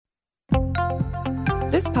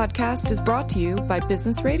This podcast is brought to you by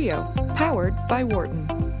Business Radio, powered by Wharton.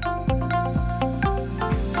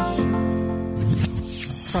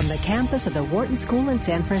 From the campus of the Wharton School in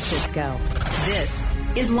San Francisco, this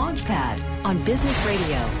is Launchpad on Business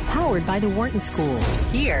Radio, powered by the Wharton School.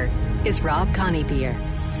 Here is Rob Conybeare.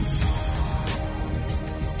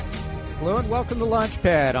 Hello and welcome to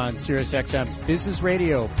Launchpad on SiriusXM's Business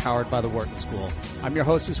Radio, powered by the Wharton School. I'm your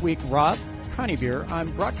host this week, Rob Conybeare.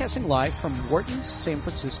 I'm broadcasting live from Wharton's San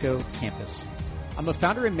Francisco campus. I'm a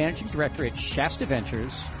founder and managing director at Shasta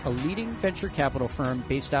Ventures, a leading venture capital firm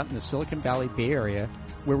based out in the Silicon Valley Bay Area,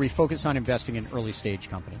 where we focus on investing in early-stage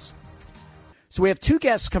companies. So we have two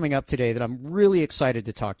guests coming up today that I'm really excited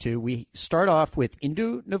to talk to. We start off with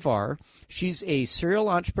Indu Navar. She's a serial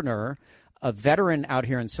entrepreneur, a veteran out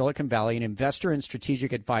here in Silicon Valley, an investor and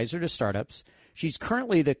strategic advisor to startups. She's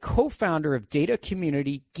currently the co-founder of data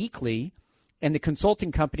community Geekly and the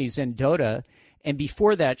consulting company Zendota. And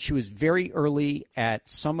before that, she was very early at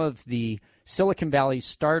some of the Silicon Valley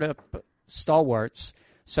startup stalwarts,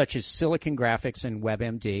 such as Silicon Graphics and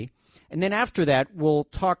WebMD. And then after that, we'll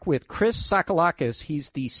talk with Chris Sakalakis.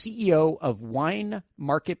 He's the CEO of wine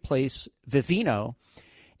marketplace Vivino,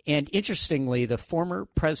 and interestingly, the former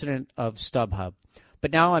president of StubHub.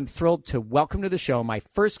 But now I'm thrilled to welcome to the show my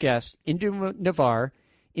first guest, Indu Navar.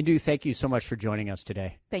 Indu, thank you so much for joining us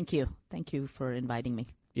today. Thank you. Thank you for inviting me.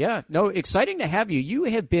 Yeah, no, exciting to have you. You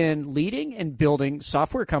have been leading and building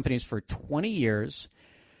software companies for 20 years.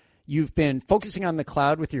 You've been focusing on the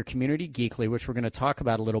cloud with your community Geekly, which we're going to talk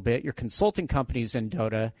about a little bit, your consulting company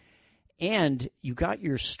Zendota, and you got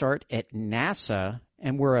your start at NASA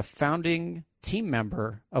and were a founding team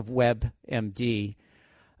member of WebMD.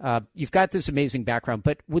 You've got this amazing background,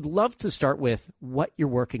 but would love to start with what you're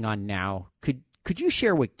working on now. Could you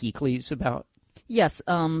share what Geekly is about? Yes.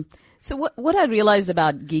 So what I realized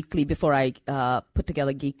about Geekly before I put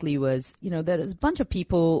together Geekly was, there is a bunch of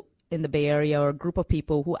people in the Bay Area or a group of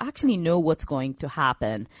people who actually know what's going to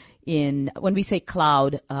happen when we say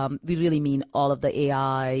cloud, we really mean all of the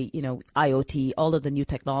AI, IoT, all of the new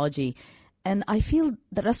technology. And I feel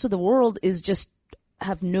the rest of the world is just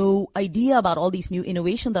have no idea about all these new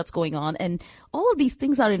innovation that's going on. And all of these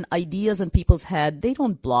things are in ideas in people's head. They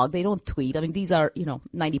don't blog. They don't tweet. I mean, these are,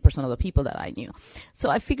 90% of the people that I knew. So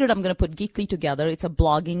I figured I'm going to put Geekly together. It's a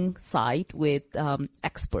blogging site with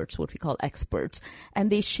experts, what we call experts. And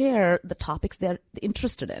they share the topics they're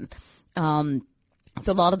interested in. So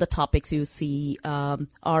a lot of the topics you see are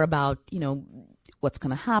about, what's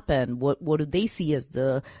going to happen? What do they see as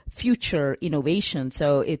the future innovation?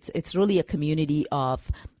 So it's really a community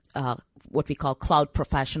of what we call cloud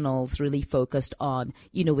professionals, really focused on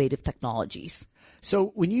innovative technologies.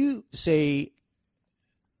 So when you say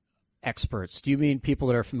experts, do you mean people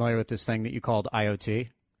that are familiar with this thing that you called IoT?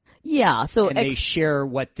 Yeah. So and they share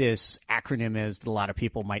what this acronym is that a lot of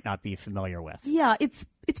people might not be familiar with. Yeah, it's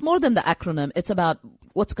more than the acronym. It's about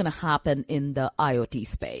what's going to happen in the IoT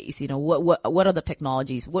space. What are the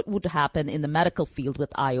technologies? What would happen in the medical field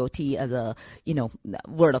with IoT as a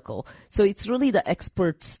vertical? So it's really the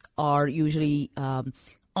experts are usually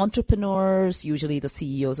entrepreneurs, usually the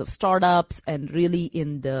CEOs of startups, and really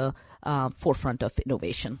in the forefront of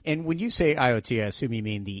innovation. And when you say IoT, I assume you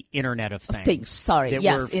mean the Internet of Things. Sorry,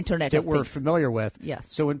 yes, Internet of Things. That we're familiar with. Yes.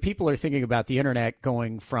 So when people are thinking about the Internet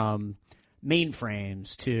going from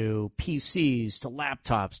mainframes to PCs to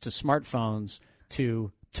laptops to smartphones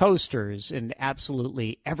to toasters and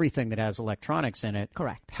absolutely everything that has electronics in it.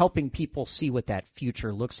 Correct. Helping people see what that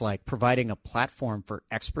future looks like, providing a platform for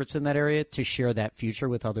experts in that area to share that future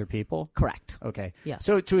with other people. Correct. Okay. Yes.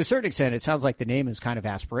 So to a certain extent, it sounds like the name is kind of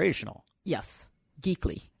aspirational. Yes.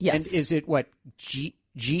 Geekly. Yes. And is it what,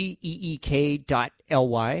 geek.ly?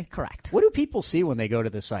 Correct. What do people see when they go to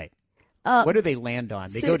the site? What do they land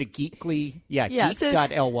on? They go to Geekly,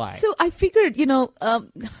 geek.ly. So I figured, I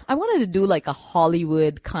wanted to do like a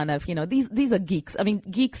Hollywood kind of, these are geeks. I mean,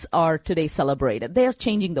 geeks are today celebrated. They're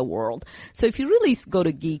changing the world. So if you really go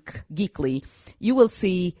to Geekly, you will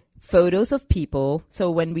see photos of people.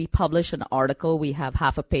 So when we publish an article, we have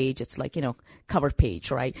half a page. It's like, cover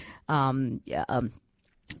page, right?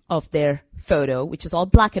 Of their photo, which is all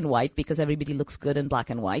black and white because everybody looks good in black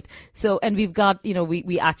and white. So, and we've got,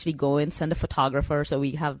 we actually go and send a photographer. So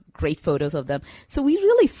we have great photos of them. So we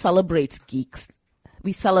really celebrate geeks.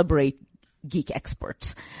 We celebrate geek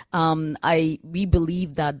experts. We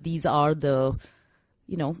believe that these are the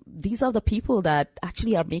people that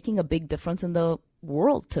actually are making a big difference in the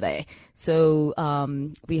world today. So,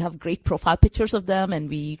 we have great profile pictures of them and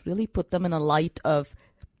we really put them in a light of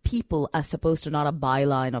people as opposed to not a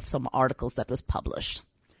byline of some articles that was published.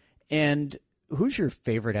 And who's your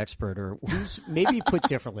favorite expert, or who's, maybe put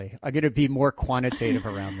differently, I'm going to be more quantitative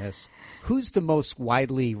around this. Who's the most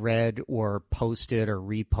widely read or posted or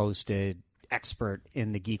reposted expert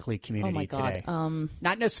in the Geekly community today?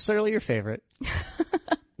 Not necessarily your favorite.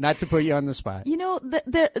 Not to put you on the spot. You know,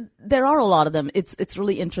 there are a lot of them. It's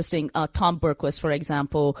really interesting. Tom Berquist, for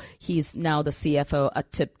example, he's now the CFO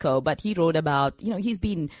at TIBCO, but he wrote about, he's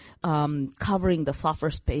been covering the software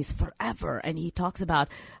space forever, and he talks about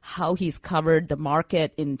how he's covered the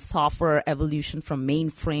market in software evolution from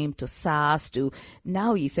mainframe to SaaS to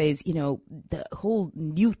now he says, the whole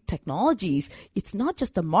new technologies, it's not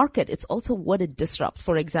just the market, it's also what it disrupts.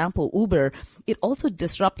 For example, Uber, it also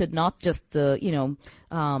disrupted not just the,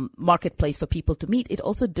 marketplace for people to meet. It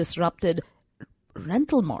also disrupted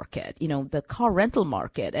rental market, the car rental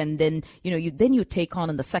market. And then, you take on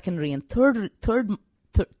in the secondary and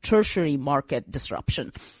tertiary market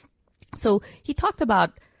disruption. So he talked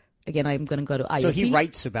about, again, I'm going to go to IoT. So he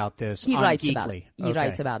writes about this on Geekly. He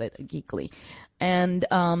writes about it Geekly. And,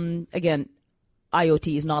 again,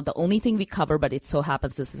 IoT is not the only thing we cover, but it so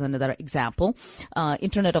happens this is another example.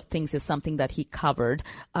 Internet of Things is something that he covered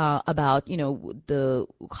about,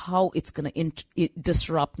 how it's going to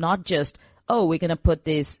disrupt not just, we're going to put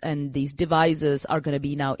this and these devices are going to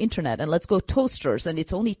be now internet and let's go toasters and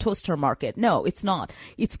it's only toaster market. No, it's not.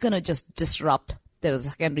 It's going to just disrupt the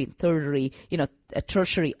secondary, tertiary, a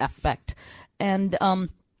tertiary effect. And,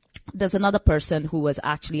 there's another person who was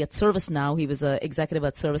actually at ServiceNow. He was an executive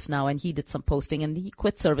at ServiceNow, and he did some posting, and he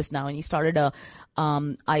quit ServiceNow, and he started a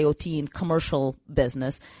IoT and commercial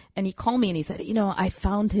business. And he called me, and he said, I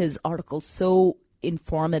found his article so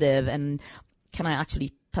informative, and can I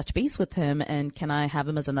actually touch base with him, and can I have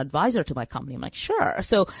him as an advisor to my company? I'm like, sure.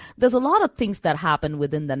 So there's a lot of things that happen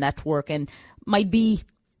within the network, and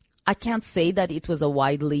I can't say that it was a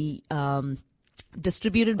widely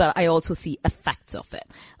distributed, but I also see effects of it.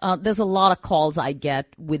 There's a lot of calls I get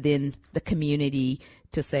within the community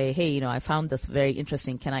to say, hey, I found this very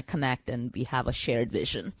interesting. Can I connect? And we have a shared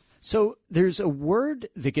vision. So there's a word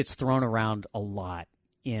that gets thrown around a lot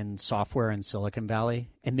in software in Silicon Valley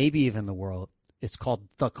and maybe even the world. It's called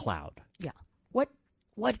the cloud. Yeah.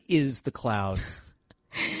 What is the cloud?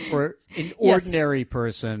 For an ordinary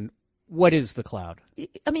person, what is the cloud?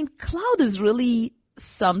 I mean, cloud is really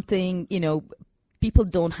something, people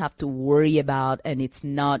don't have to worry about, and it's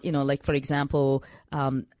not, like, for example,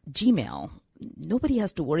 Gmail. Nobody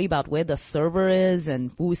has to worry about where the server is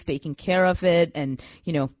and who's taking care of it. And,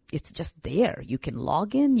 it's just there. You can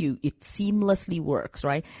log in. It seamlessly works,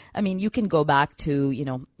 right? I mean, you can go back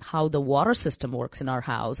to, how the water system works in our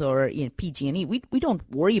house or in PG&E. We don't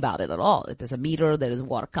worry about it at all. There's a meter. There is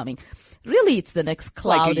water coming. Really, it's the next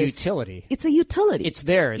cloud. It's like a utility. It's a utility. It's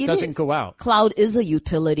there. It doesn't go out. Cloud is a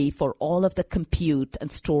utility for all of the compute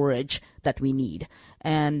and storage that we need.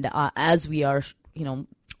 And as we are,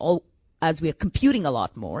 as we are computing a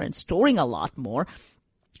lot more and storing a lot more,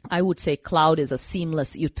 I would say cloud is a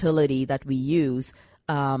seamless utility that we use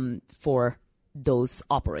for those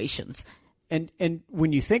operations. And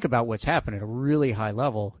when you think about what's happened at a really high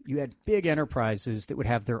level, you had big enterprises that would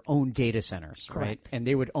have their own data centers, Correct. right? And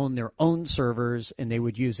they would own their own servers and they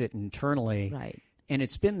would use it internally. Right. And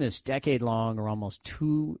it's been this decade-long or almost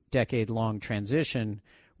 2-decade-long transition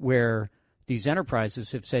where these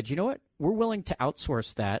enterprises have said, you know what, we're willing to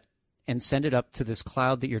outsource that and send it up to this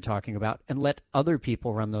cloud that you're talking about and let other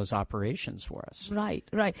people run those operations for us. Right.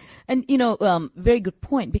 And, very good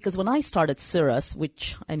point, because when I started Cirrus,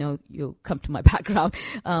 which I know you come to my background,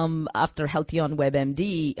 after Healthion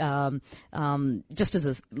WebMD, just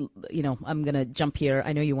as I'm going to jump here.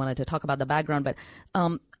 I know you wanted to talk about the background, but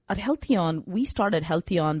at Healthion, we started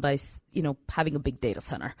Healthion by, having a big data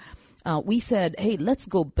center. We said, hey, let's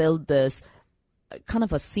go build this kind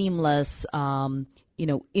of a seamless,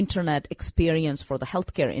 internet experience for the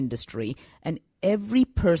healthcare industry, and every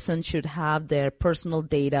person should have their personal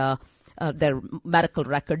data, their medical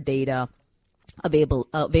record data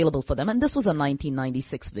available for them. And this was a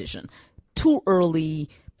 1996 vision. Too early.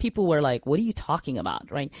 People were like, what are you talking about,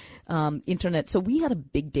 right? Internet. So we had a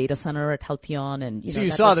big data center at Healthion. And, so you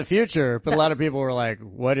saw the future, but a lot of people were like,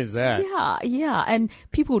 what is that? Yeah. And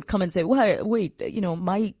people would come and say, well, wait,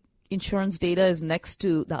 my insurance data is next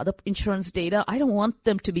to the other insurance data. I don't want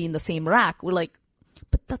them to be in the same rack. We're like,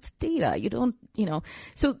 but that's data. You don't,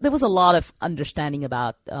 So there was a lot of understanding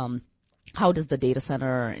about how does the data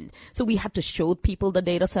center, and so we had to show people the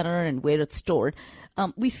data center and where it's stored.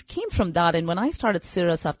 We came from that, and when I started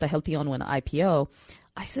Cirrus after Healthion went IPO,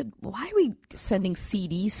 I said, why are we sending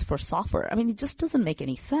CDs for software? I mean, it just doesn't make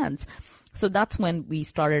any sense. So that's when we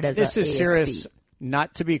started as this is ASP. Cirrus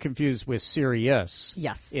Not to be confused with Sirius.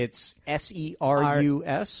 Yes. It's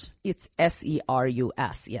S-E-R-U-S? It's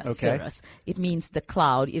S-E-R-U-S, yes, Okay. Cirrus. It means the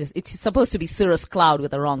cloud. It's supposed to be Cirrus Cloud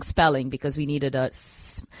with the wrong spelling because we needed a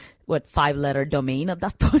 5-letter domain at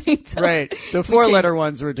that point. So Right. The 4-letter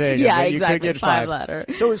ones were taken. Yeah, but you exactly. could get 5. 5-letter.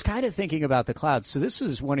 So I was kind of thinking about the cloud. So this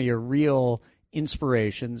is one of your real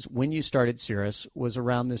inspirations when you started Cirrus was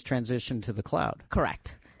around this transition to the cloud.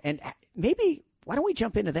 Correct. And maybe, why don't we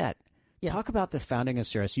jump into that? Yeah. Talk about the founding of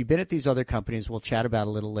Cirrus. You've been at these other companies. We'll chat about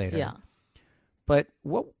a little later. Yeah. But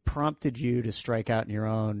what prompted you to strike out on your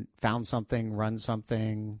own, found something, run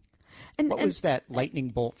something? What was that lightning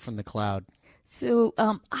bolt from the cloud? So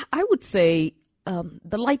I would say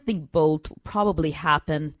the lightning bolt probably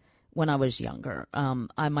happened when I was younger.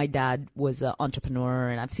 My dad was an entrepreneur,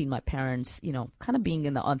 and I've seen my parents, kind of being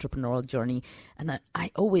in the entrepreneurial journey. And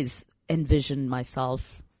I always envisioned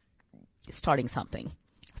myself starting something,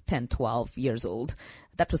 10, 12 years old.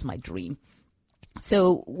 That was my dream.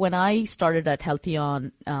 So when I started at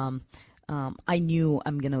Healtheon, I knew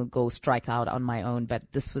I'm going to go strike out on my own,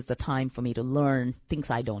 but this was the time for me to learn things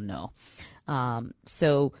I don't know.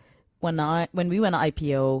 So when we went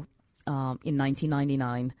IPO in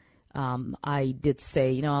 1999, I did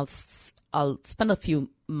say, I'll spend a few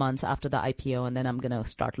months after the IPO, and then I'm going to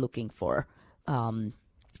start looking for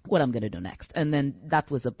what I'm going to do next. And then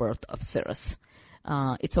that was the birth of Cirrus.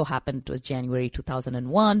 It so happened it was January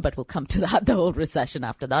 2001, but we'll come to that, the whole recession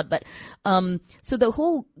after that. But so the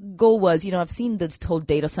whole goal was, I've seen this whole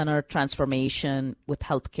data center transformation with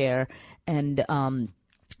healthcare, and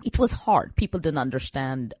it was hard. People didn't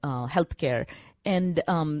understand healthcare. And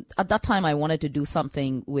at that time, I wanted to do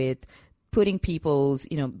something with putting people's,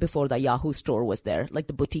 before the Yahoo store was there, like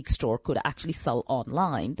the boutique store could actually sell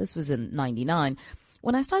online. This was in 99.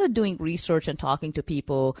 When I started doing research and talking to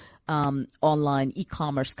people, online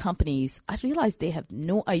e-commerce companies, I realized they have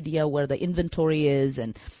no idea where the inventory is.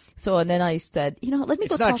 And then I said, let me go talk to...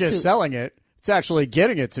 It's not just selling it. It's actually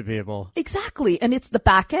getting it to people. Exactly. And it's the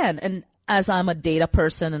back end. And as I'm a data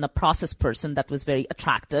person and a process person, that was very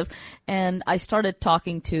attractive. And I started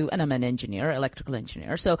talking to, and I'm an engineer, electrical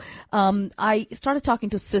engineer. So I started talking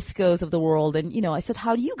to Cisco's of the world. And, I said,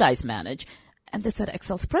 how do you guys manage? And they said,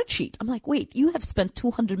 Excel spreadsheet. I'm like, wait, you have spent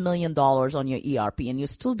 $200 million on your ERP and you're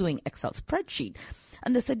still doing Excel spreadsheet.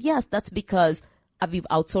 And they said, yes, that's because we've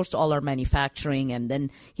outsourced all our manufacturing, and then,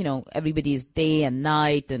 everybody's day and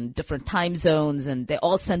night and different time zones, and they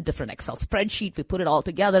all send different Excel spreadsheet. We put it all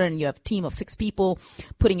together, and you have a team of 6 people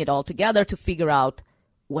putting it all together to figure out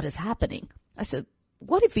what is happening. I said,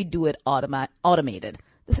 what if we do it automated?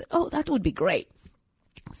 They said, oh, that would be great.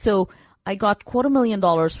 So I got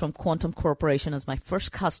 $250,000 from Quantum Corporation as my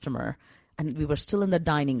first customer, and we were still in the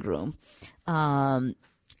dining room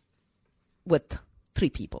with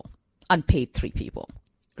 3 people, unpaid 3 people,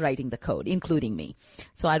 writing the code, including me.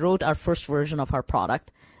 So I wrote our first version of our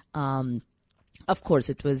product. Of course,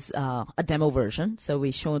 it was a demo version, so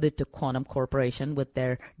we showed it to Quantum Corporation with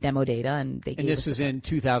their demo data, and they gave us. And this is in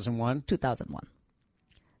 2001? 2001.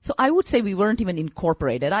 So I would say we weren't even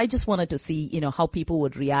incorporated. I just wanted to see, how people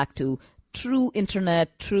would react to true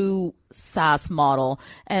internet, true SaaS model.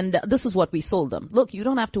 And this is what we sold them. Look, you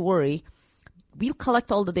don't have to worry. We'll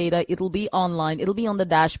collect all the data. It'll be online. It'll be on the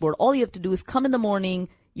dashboard. All you have to do is come in the morning.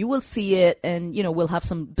 You will see it, and, we'll have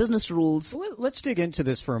some business rules. Let's dig into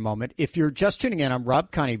this for a moment. If you're just tuning in, I'm Rob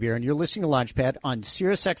Conybeer, and you're listening to Launchpad on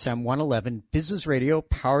Sirius XM 111, Business Radio,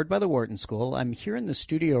 powered by the Wharton School. I'm here in the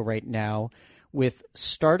studio right now with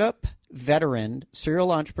startup veteran,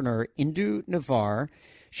 serial entrepreneur, Indu Navar.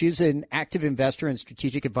 She's an active investor and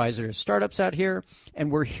strategic advisor to startups out here, and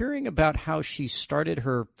we're hearing about how she started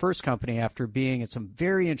her first company after being at some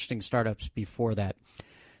very interesting startups before that.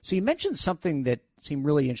 So you mentioned something that seemed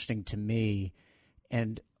really interesting to me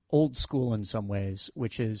and old school in some ways,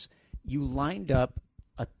 which is you lined up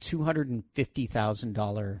a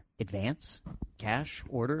 $250,000 advance cash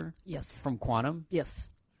order Yes. from Quantum Yes.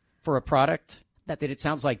 for a product that it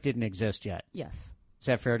sounds like didn't exist yet. Yes. Is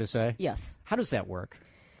that fair to say? Yes. How does that work?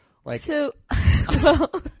 So,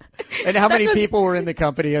 and how many people were in the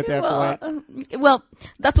company at that point? Well,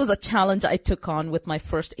 that was a challenge I took on with my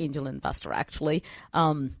first angel investor, actually.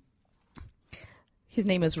 His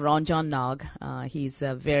name is Ranjan Nag. He's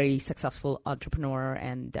a very successful entrepreneur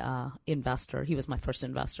and investor. He was my first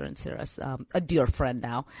investor in Cirrus, a dear friend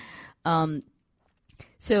now.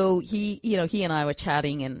 So he and I were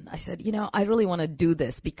chatting, and I said, I really want to do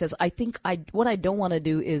this because I think what I don't want to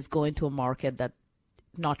do is go into a market that's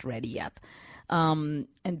not ready yet. And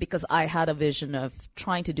because I had a vision of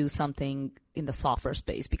trying to do something in the software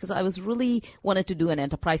space, because I was really wanted to do an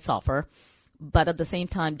enterprise software, but at the same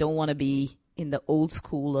time don't want to be in the old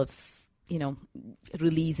school of,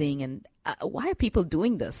 releasing, and why are people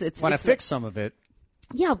doing this? Want to fix some of it.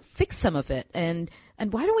 Yeah, fix some of it. And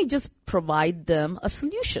why don't we just provide them a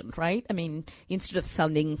solution, right? I mean, instead of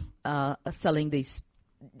selling these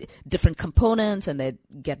different components and they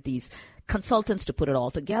get these consultants to put it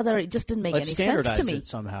all together, it just didn't make any sense to me. Let's standardize it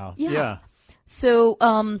somehow. Yeah. So,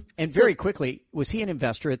 and very quickly, was he an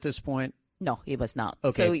investor at this point? No, he was not.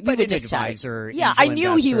 Okay, so we but were an just advisor, yeah, angel I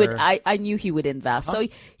knew he would. investor. I knew he would invest. So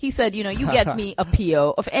he said, you get me a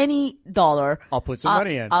PO of any dollar. I'll put some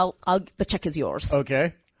money in. The check is yours.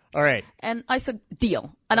 Okay, all right. And I said,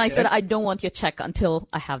 deal. And I said, I don't want your check until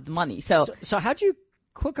I have the money. So how'd you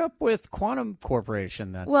hook up with Quantum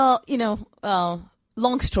Corporation then? Well,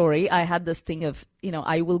 long story. I had this thing of,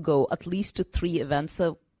 I will go at least to 3 events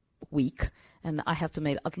a week. And I have to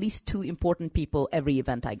meet at least 2 important people every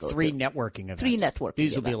event I go to. 3 networking events. 3 networking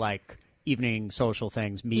These will events. be like evening social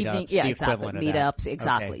things, meetups, yeah, the exactly. equivalent of Meetups, that.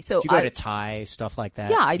 exactly. Okay. So did you go to TIE, stuff like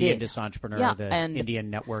that? Yeah, I the did. Indus Entrepreneur, Yeah, the and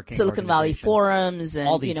Indian networking Silicon Valley organization. forums and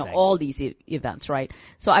all these things. all these events, right?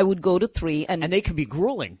 So I would go to 3 and they can be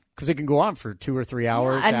grueling because they can go on for 2 or 3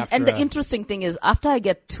 hours. and the interesting thing is, after I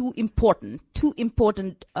get two important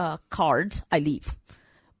cards, I leave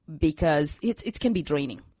because it can be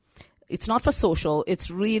draining. It's not for social.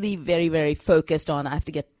 It's really very, very focused on I have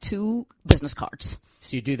to get 2 business cards.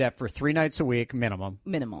 So you do that for 3 nights a week minimum.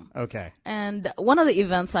 Okay. And one of the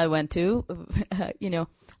events I went to,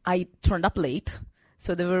 I turned up late,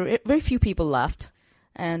 so there were very few people left.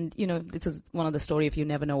 And this is one of the story. If you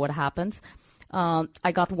never know what happens.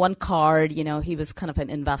 I got one card, he was kind of an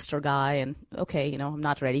investor guy, and okay, I'm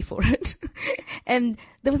not ready for it. And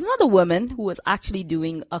there was another woman who was actually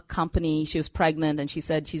doing a company. She was pregnant, and she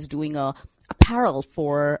said she's doing apparel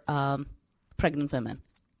for pregnant women.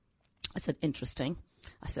 I said, interesting.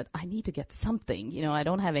 I said, I need to get something. I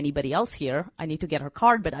don't have anybody else here. I need to get her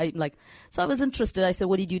card, but so I was interested. I said,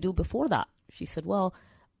 what did you do before that? She said, well,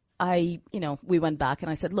 we went back, and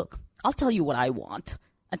I said, look, I'll tell you what I want.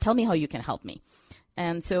 And tell me how you can help me.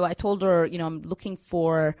 And so I told her, I'm looking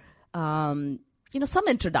for, some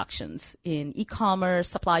introductions in e-commerce,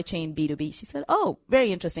 supply chain, B2B. She said, oh,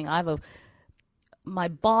 very interesting. I have my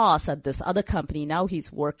boss at this other company. Now he's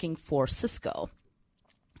working for Cisco.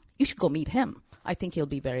 You should go meet him. I think he'll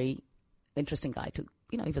be very interesting guy to,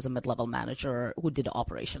 he was a mid-level manager who did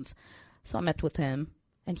operations. So I met with him,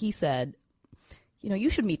 and he said, you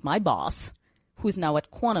should meet my boss, who's now at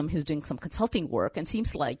Quantum, who's doing some consulting work, and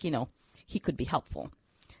seems like, he could be helpful.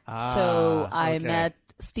 So I met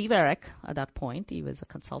Steve Eric at that point. He was a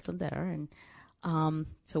consultant there. And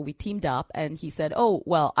so we teamed up, and he said, oh,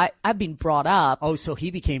 well, I've been brought up. Oh, so he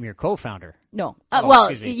became your co-founder? No.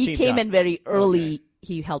 Excuse me. He Teamed came up. in very early. Okay.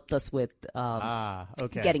 He helped us with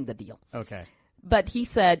getting the deal. Okay. But he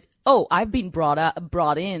said, oh, I've been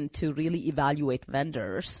brought in to really evaluate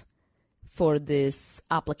vendors for this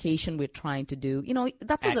application we're trying to do.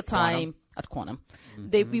 That was a time at Quantum.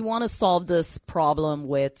 Mm-hmm. We want to solve this problem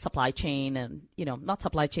with supply chain and, not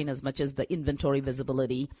supply chain as much as the inventory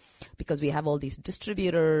visibility, because we have all these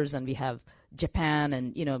distributors and we have Japan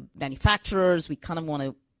and, manufacturers. We kind of want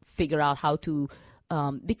to figure out how to,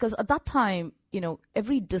 because at that time,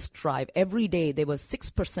 every disk drive, every day, there was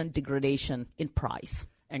 6% degradation in price.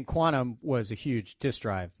 And Quantum was a huge disk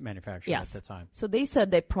drive manufacturer at the time. So they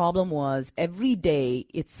said their problem was every day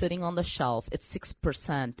it's sitting on the shelf, it's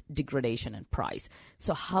 6% degradation in price.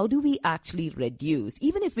 So how do we actually reduce,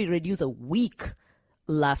 even if we reduce a week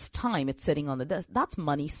less time it's sitting on the desk, that's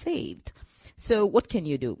money saved. So what can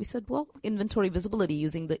you do? We said, well, inventory visibility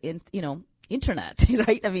using the, internet,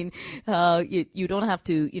 right? I mean, you don't have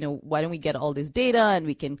to, why don't we get all this data and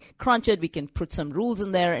we can crunch it, we can put some rules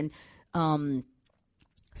in there, and,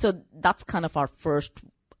 so that's kind of our first,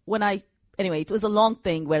 it was a long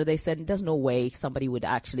thing where they said there's no way somebody would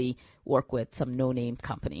actually work with some no-name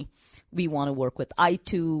company. We want to work with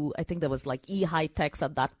i2. I think there was like eHigh-Techs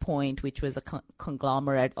at that point, which was a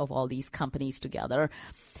conglomerate of all these companies together.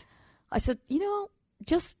 I said,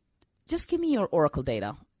 just give me your Oracle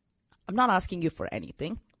data. I'm not asking you for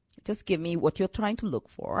anything. Just give me what you're trying to look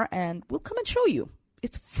for, and we'll come and show you.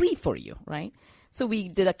 It's free for you, right? So we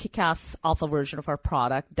did a kick-ass alpha version of our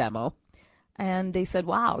product demo, and they said,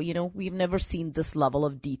 wow, we've never seen this level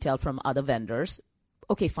of detail from other vendors.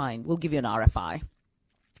 Okay, fine, we'll give you an RFI.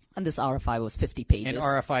 And this RFI was 50 pages. And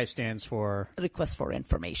RFI stands for? Request for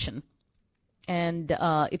Information. And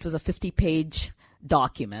it was a 50-page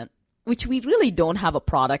document, which we really don't have a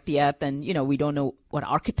product yet, and, we don't know what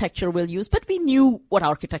architecture we'll use, but we knew what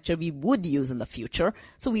architecture we would use in the future.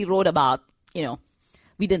 So we wrote about,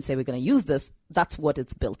 we didn't say we're going to use this. That's what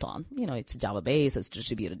it's built on. It's Java based, it's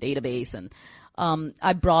distributed database. And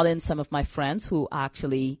I brought in some of my friends who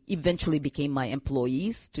actually eventually became my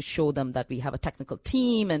employees to show them that we have a technical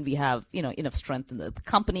team and we have, enough strength in the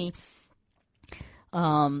company.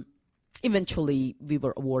 Eventually we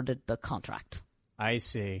were awarded the contract. I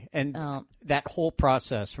see. And that whole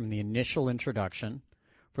process from the initial introduction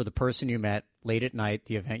for the person you met late at night,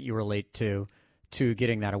 the event you were late to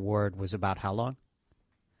getting that award was about how long?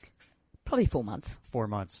 Probably 4 months. 4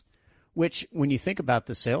 months. Which, when you think about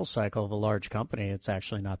the sales cycle of a large company, it's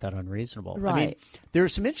actually not that unreasonable. Right. I mean, there are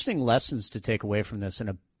some interesting lessons to take away from this, and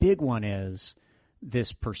a big one is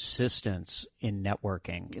this persistence in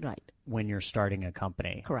networking. Right. When you're starting a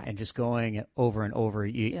company. Correct. And just going over and over.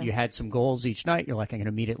 You had some goals each night. You're like, I'm going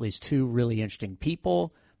to meet at least 2 really interesting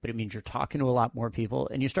people, but it means you're talking to a lot more people,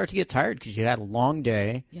 and you start to get tired because you had a long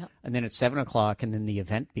day, and then it's 7 o'clock, and then the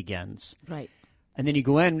event begins. Right. And then you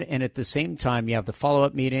go in, and at the same time, you have the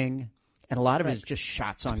follow-up meeting, and a lot of it is just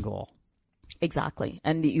shots on goal. Exactly.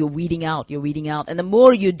 And you're weeding out. And the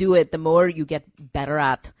more you do it, the more you get better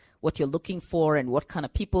at what you're looking for and what kind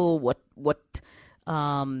of people,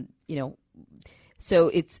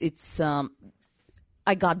 So it's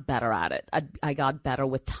I got better at it. I got better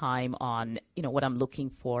with time on, what I'm looking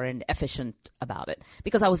for and efficient about it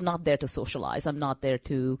because I was not there to socialize. I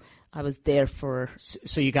was there for.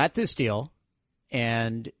 So you got this deal,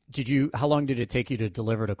 and how long did it take you to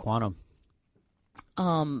deliver to Quantum?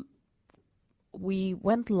 We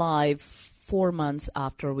went live 4 months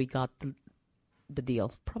after we got the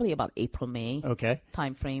deal, probably about April, May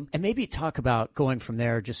time frame. And maybe talk about going from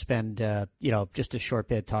there, just spend, just a short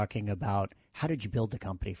bit talking about how did you build the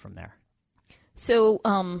company from there? So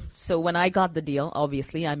when I got the deal,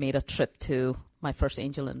 obviously I made a trip to my first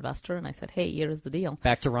angel investor and I said, hey, here is the deal.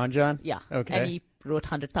 Back to Ron John? Yeah. Okay. And he wrote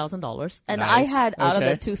 $100,000. And nice. I had out of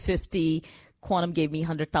the $250, Quantum gave me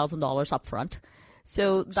 $100,000 up front.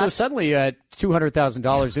 So suddenly you had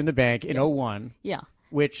 $200,000 in the bank in 2001. Yeah.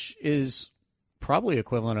 Which is probably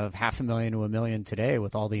equivalent of $500,000 to $1 million today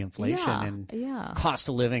with all the inflation and cost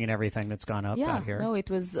of living and everything that's gone up out here. No, it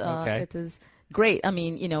was great. I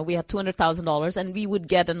mean, we had $200,000 and we would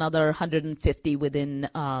get another $150 within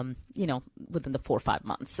the 4 or 5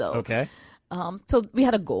 months. So so we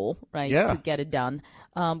had a goal, right, to get it done.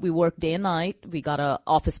 We worked day and night. We got a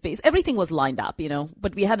office space. Everything was lined up,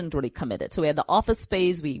 but we hadn't really committed. So we had the office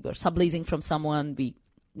space. We were subleasing from someone.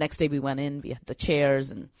 Next day we went in. We had the chairs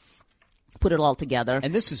and put it all together.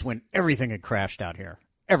 And this is when everything had crashed out here.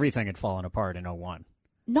 Everything had fallen apart in 2001.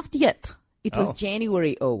 Not yet. It was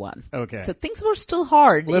January 2001. Okay. So things were still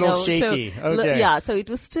hard. Little shaky. So it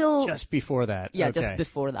was still just before that. Yeah, just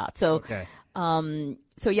before that. So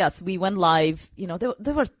so yes, we went live.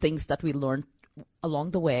 There were things that we learned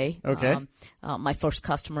along the way. Okay. My first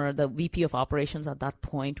customer, the VP of operations at that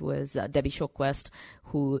point was Debbie Shoquest,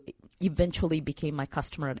 who eventually became my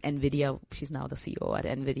customer at NVIDIA. She's now the CEO at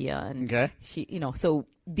NVIDIA. And she, so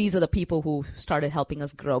these are the people who started helping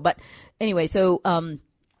us grow. But anyway, so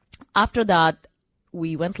after that,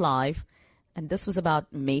 we went live. And this was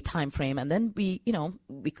about May timeframe. And then we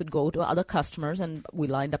could go to other customers, and we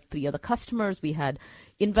lined up 3 other customers. We had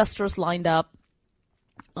investors lined up.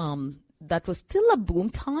 That was still a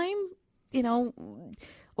boom time,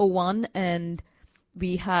 2001, and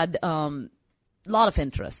we had a lot of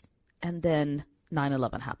interest. And then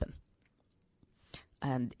 9/11 happened.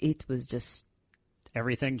 And it was just...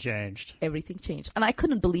 Everything changed. Everything changed. And I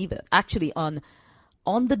couldn't believe it. Actually, on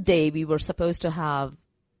the day we were supposed to have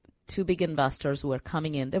 2 big investors who were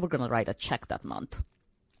coming in, they were going to write a check that month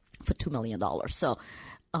for $2 million. So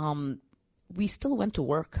we still went to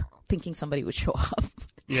work thinking somebody would show up.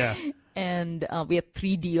 Yeah. And we had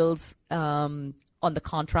 3 deals on the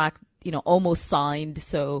contract, almost signed.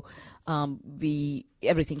 So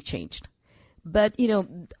everything changed. But,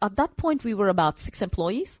 at that point, we were about 6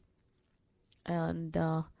 employees. And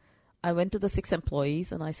I went to the 6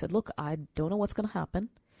 employees and I said, look, I don't know what's going to happen.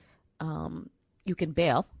 You can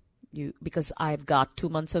bail because I've got 2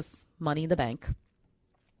 months of money in the bank.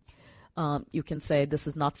 You can say this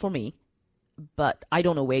is not for me, but I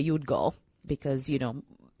don't know where you would go because,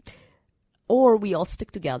 or we all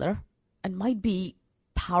stick together and might be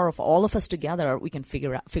power of all of us together. We can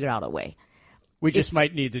figure out a way. We just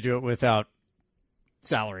might need to do it without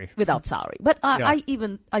salary. Without salary. But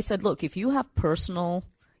I said, look, if you have personal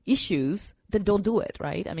issues, then don't do it,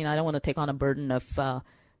 right? I mean, I don't want to take on a burden of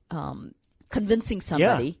convincing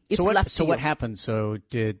somebody. Yeah. So what happened? So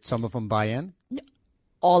did some of them buy in?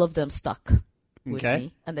 All of them stuck with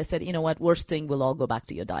me. And they said, you know what, worst thing, we'll all go back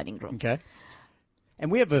to your dining room. Okay.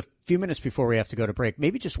 And we have a few minutes before we have to go to break.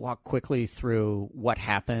 Maybe just walk quickly through what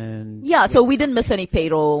happened. Yeah, so we didn't miss any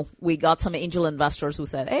payroll. We got some angel investors who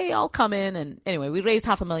said, hey, I'll come in. And anyway, we raised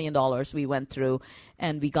 $500,000. We went through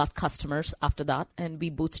and we got customers after that. And we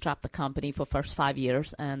bootstrapped the company for first 5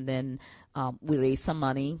 years. And then we raised some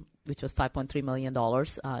money, which was $5.3 million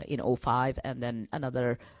in 2005, and then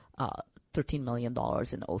another $13 million in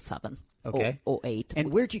 2007. Okay. 2008.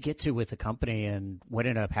 And where'd you get to with the company, and what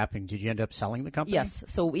ended up happening? Did you end up selling the company? Yes.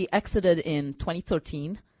 So we exited in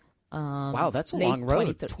 2013. Wow, that's a long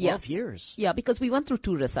road. 12 years. Yeah, because we went through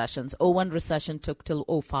 2 recessions. 2001 recession took till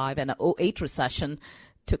 2005, and a 2008 recession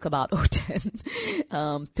took about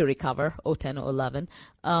 2010 to recover, 2010,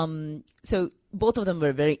 2011. So both of them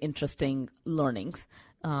were very interesting learnings.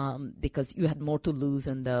 Because you had more to lose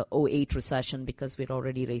in the 2008 recession because we'd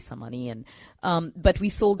already raised some money. And but we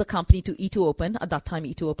sold the company to E2Open. At that time,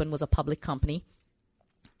 E2Open was a public company.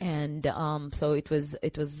 And so it was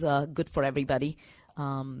good for everybody.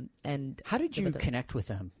 And how did you connect with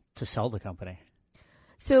them to sell the company?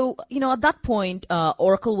 So, at that point,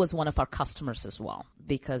 Oracle was one of our customers as well,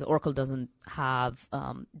 because Oracle doesn't have,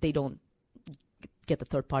 they don't get the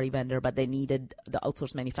third-party vendor, but they needed the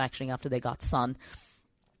outsourced manufacturing after they got Sun.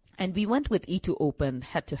 And we went with E2Open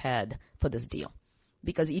head-to-head for this deal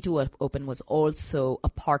because E2Open was also a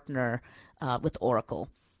partner with Oracle,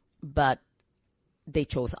 but they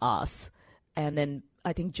chose us. And then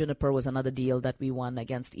I think Juniper was another deal that we won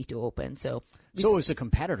against E2Open. So it was a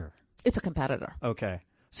competitor. It's a competitor. Okay.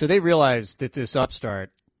 So they realized that this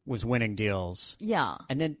upstart was winning deals. Yeah.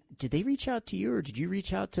 And then did they reach out to you, or did you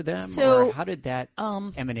reach out to them? So, or how did that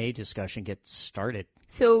M&A discussion get started?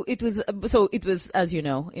 So it was, as you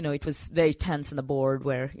know, it was very tense in the board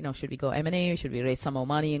where, should we go M&A, should we raise some more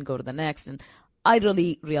money and go to the next? And I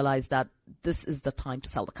really realized that this is the time to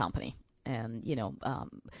sell the company. And,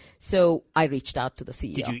 so I reached out to the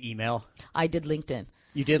CEO. Did you email? I did LinkedIn.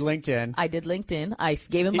 You did LinkedIn? I did LinkedIn. I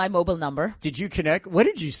gave him my mobile number. Did you connect? What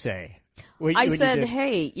did you say? I said,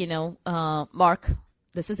 hey, Mark,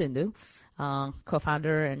 this is Indu.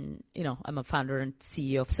 Co-founder, and I'm a founder and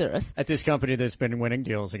CEO of Cirrus. At this company that's been winning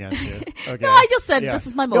deals against you. Okay. No, I just said this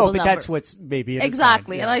is my mobile number. No, but that's what's maybe it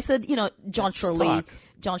exactly. Yeah. And I said, John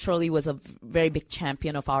Shirley was a very big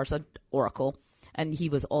champion of ours at Oracle, and he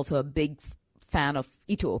was also a big fan of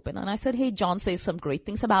E2Open. And I said, hey, John says some great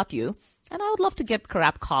things about you, and I would love to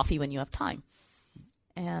grab coffee when you have time.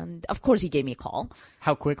 And of course, he gave me a call.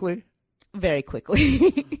 How quickly? Very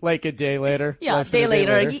quickly. Like a day later? Yeah, a day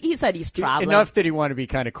later. He said he's traveling. Enough that he wanted to be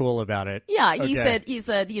kind of cool about it. Yeah, he said,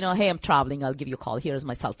 hey, I'm traveling. I'll give you a call. Here's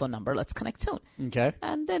my cell phone number. Let's connect soon. Okay.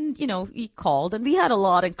 And then, he called, and we had a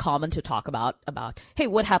lot in common to talk about, hey,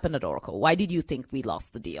 what happened at Oracle? Why did you think we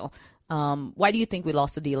lost the deal? Why do you think we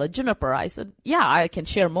lost the deal at Juniper? I said, yeah, I can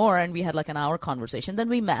share more. And we had like an hour conversation. Then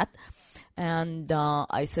we met, and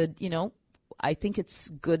I said, I think it's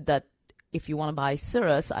good that if you want to buy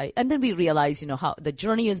Cirrus, and then we realized, how the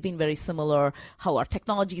journey has been very similar, how our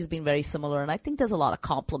technology has been very similar, and I think there's a lot of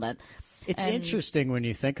complement. It's interesting when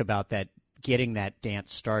you think about that, getting that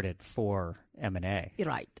dance started for M&A.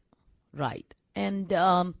 Right. And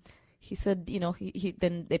he said, he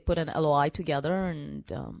then they put an LOI together, and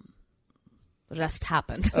the rest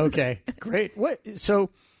happened. Okay, great.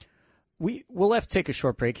 So we'll have to take a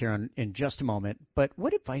short break here in just a moment, but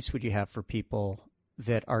what advice would you have for people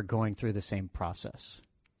that are going through the same process?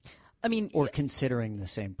 Or considering the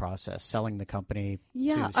same process, selling the company.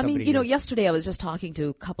 Yeah, to somebody yesterday I was just talking to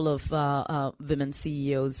a couple of women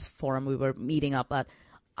CEOs forum we were meeting up at.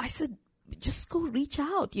 I said, just go reach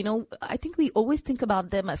out. I think we always think about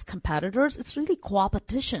them as competitors. It's really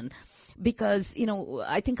competition. Because,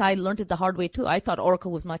 I think I learned it the hard way too. I thought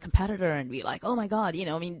Oracle was my competitor, and we like, oh my God,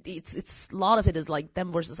 it's a lot of it is like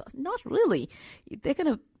them versus us. Not really. They're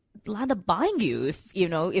going to land up buying you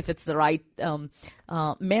if it's the right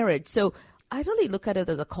marriage. So I really look at it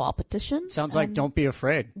as a competition. Sounds like don't be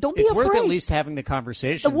afraid. It's worth at least having the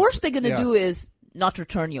conversation. The worst they're going to do is not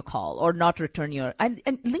return your call or not return your. And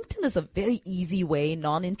LinkedIn is a very easy way,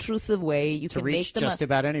 non-intrusive way. You can reach make them just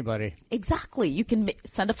about anybody. Exactly. You can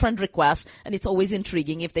send a friend request, and it's always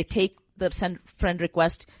intriguing. If they take the send friend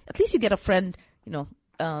request, at least you get a friend,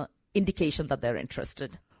 indication that they're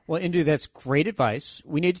interested. Well, Indu, that's great advice.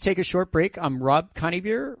 We need to take a short break. I'm Rob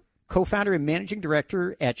Conybeare, co-founder and managing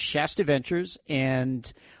director at Shasta Ventures,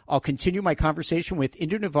 and I'll continue my conversation with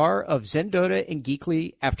Indu Navar of Zendoda and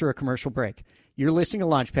Geekly after a commercial break. You're listening to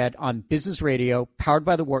Launchpad on Business Radio, powered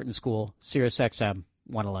by the Wharton School, Sirius XM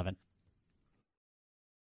 111.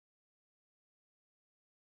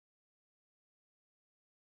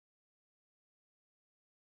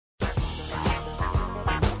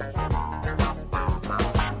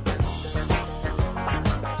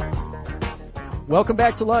 Welcome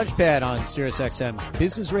back to Launchpad on SiriusXM's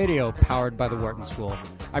Business Radio, powered by the Wharton School.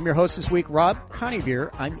 I'm your host this week, Rob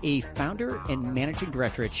Conybeare. I'm a founder and managing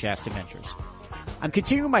director at Shasta Ventures. I'm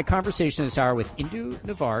continuing my conversation this hour with Indu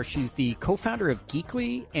Navar. She's the co-founder of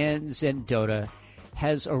Geekly and Zendota.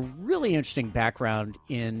 Has a really interesting background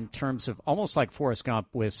in terms of almost like Forrest Gump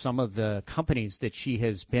with some of the companies that she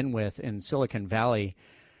has been with in Silicon Valley,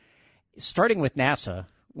 starting with NASA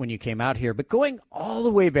when you came out here, but going all the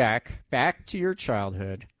way back to your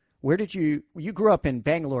childhood. Where did you grew up in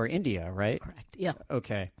Bangalore, India, right? Correct. Yeah.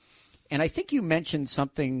 Okay. And I think you mentioned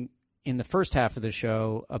something in the first half of the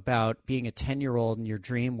show about being a 10-year-old and your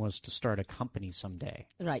dream was to start a company someday.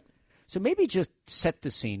 Right. So maybe just set the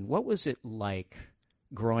scene. What was it like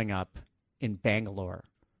growing up in Bangalore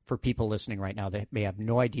for people listening right now that may have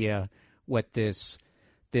no idea what this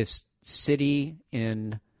city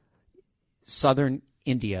in southern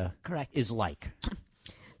India Correct. is like?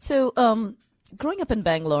 So, growing up in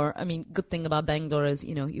Bangalore, I mean, good thing about Bangalore is,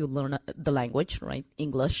 you learn the language, right?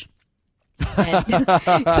 English. And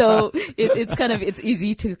so it's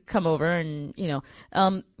easy to come over and,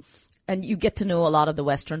 and you get to know a lot of the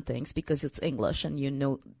Western things because it's English and you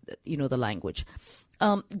know the language.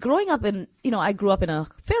 Growing up I grew up in a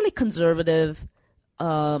fairly conservative,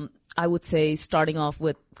 I would say, starting off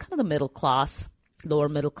with kind of the middle class, lower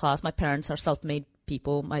middle class. My parents are self-made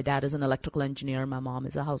people. My dad is an electrical engineer. My mom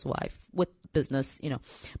is a housewife with business.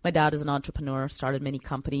 My dad is an entrepreneur, started many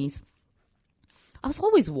companies. I was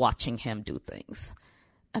always watching him do things.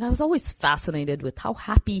 And I was always fascinated with how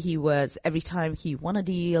happy he was every time he won a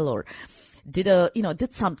deal or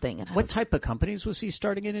did something. And What type of companies was he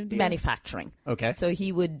starting in India? Manufacturing. Okay. So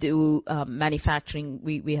he would do manufacturing.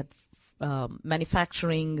 We had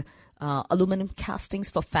manufacturing aluminum castings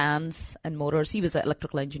for fans and motors. He was an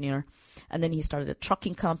electrical engineer. And then he started a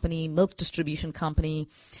trucking company, milk distribution company.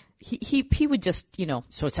 He would just,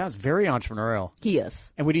 So it sounds very entrepreneurial. He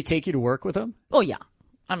is. And would he take you to work with him? Oh, yeah.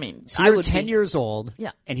 I mean, so you were 10 years old,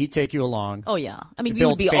 yeah, and he'd take you along. Oh, yeah. I mean, to we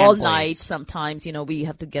would build be fan all blades. night sometimes. We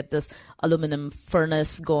have to get this aluminum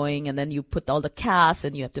furnace going, and then you put all the casts,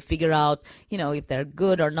 and you have to figure out, if they're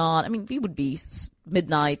good or not. I mean, we would be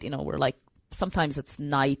midnight, we're like, sometimes it's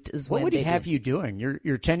night is What when would they he have you doing?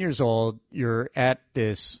 You're 10 years old. You're at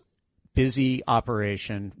this busy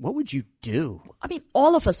operation. What would you do? I mean,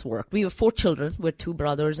 all of us worked. We were 4 children. We're 2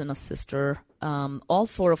 brothers and a sister. All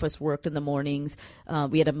 4 of us worked in the mornings.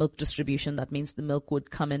 We had a milk distribution. That means the milk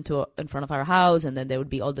would come in front of our house, and then there would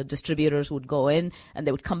be all the distributors would go in, and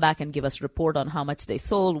they would come back and give us a report on how much they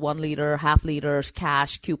sold, 1 liter, half liters,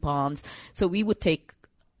 cash, coupons. So we would take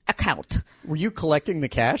account. Were you collecting the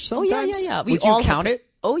cash sometimes? Oh, yeah. Would you count it?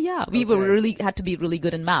 Oh, yeah. We had to be really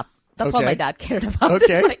good in math. That's Okay. all my dad cared about.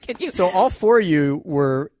 Okay. So So all 4 of you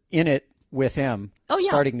were in it with him, Oh, yeah.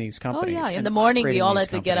 starting these companies. Oh, yeah. In and the morning, we operating all these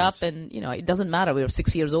had to get up companies. and, it doesn't matter. We were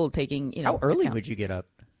 6 years old taking, How early account. would you get up?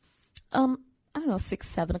 I don't know, 6,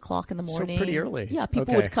 7 o'clock in the morning. pretty early. Yeah,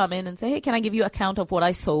 people Okay. would come in and say, hey, can I give you a count of what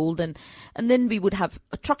I sold? And then we would have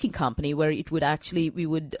a trucking company where we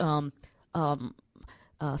would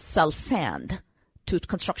sell sand to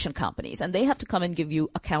construction companies, and they have to come and give you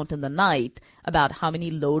a count in the night about how many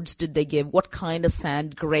loads did they give, what kind of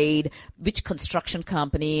sand grade, which construction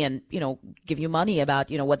company, and give you money about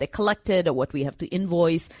what they collected or what we have to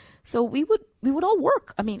invoice. So we would all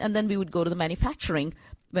work. I mean, and then we would go to the manufacturing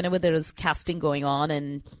whenever there is casting going on,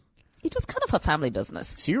 and it was kind of a family business.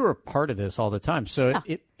 So you were a part of this all the time. So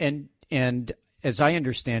and as I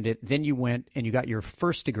understand it, then you went and you got your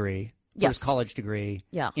first degree. Yes. First college degree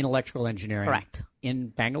Yeah. in electrical engineering. Correct. In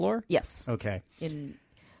Bangalore? Yes. Okay.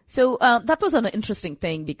 So that was an interesting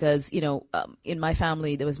thing because, in my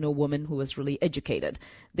family, there was no woman who was really educated.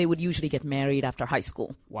 They would usually get married after high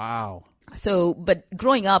school. Wow. So, but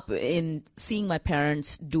growing up in seeing my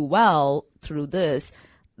parents do well through this,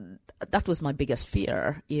 that was my biggest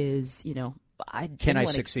fear is, Can I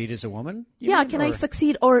succeed as a woman? Can I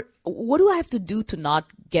succeed? Or what do I have to do to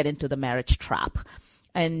not get into the marriage trap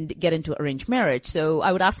and get into arranged marriage? So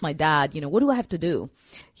I would ask my dad, what do I have to do?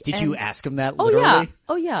 Did you ask him that Oh, literally? yeah.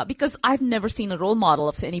 Oh, yeah. Because I've never seen a role model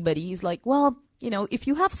of anybody. He's like, well, if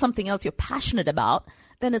you have something else you're passionate about,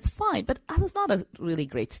 then it's fine. But I was not a really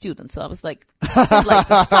great student. So I was like, I'd like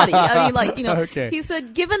to study. I mean, Okay. He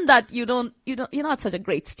said, given that you're not such a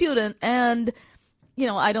great student and,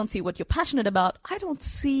 I don't see what you're passionate about. I don't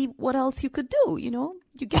see what else you could do.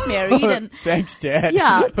 You get married and Thanks, Dad.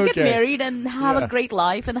 yeah, Okay. get married and have Yeah. a great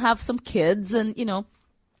life and have some kids and,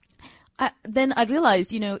 then I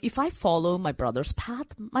realized, if I follow my brother's path,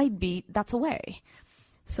 that's a way.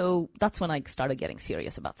 So that's when I started getting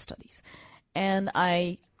serious about studies. And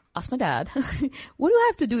I asked my dad, what do I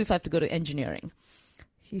have to do if I have to go to engineering?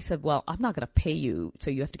 He said, well, I'm not going to pay you, so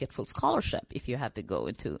you have to get full scholarship if you have to go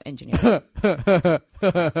into engineering.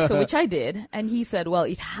 So which I did. And he said, well,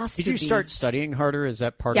 it has to be. Did you start studying harder? Is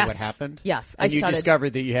that part of what happened? Yes. And you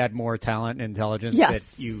discovered that you had more talent and intelligence that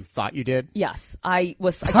you thought you did? Yes. I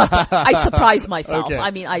surprised myself. Okay.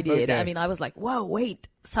 I mean, I did. Okay. I mean, I was like, whoa, wait.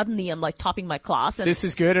 Suddenly I'm like topping my class. And This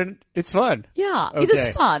is good and it's fun. yeah, Okay. it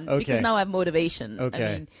is fun Okay. because now I have motivation. Okay.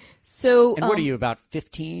 I mean, so. And what are you, about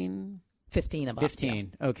 15? 15 about.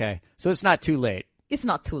 15. Yeah. Okay. So it's not too late. It's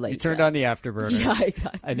not too late. You turned yet. on the afterburners. Yeah,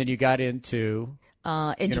 exactly. And then you got into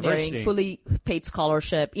Engineering, university. fully paid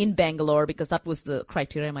scholarship in Bangalore because that was the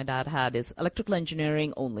criteria my dad had is electrical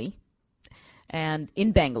engineering only and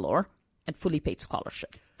in Bangalore and fully paid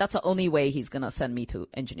scholarship. That's the only way he's going to send me to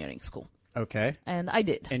engineering school. Okay. And I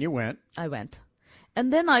did. And you went. I went.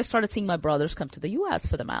 And then I started seeing my brothers come to the U.S.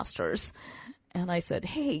 for the masters. And I said,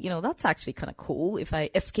 hey, that's actually kind of cool if I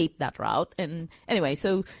escape that route. And anyway,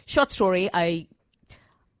 so short story, I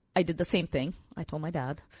did the same thing. I told my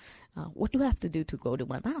dad, what do I have to do to go to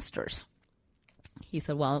my master's? He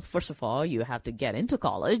said, well, first of all, you have to get into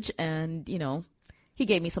college. And, he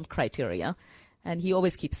gave me some criteria. And he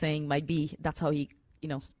always keeps saying, that's how he,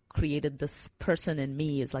 created this person in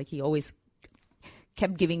me, is like he always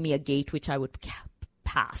kept giving me a gate which I would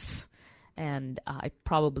pass. And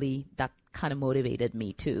that kind of motivated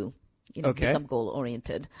me to, become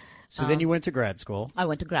goal-oriented. So then you went to grad school. I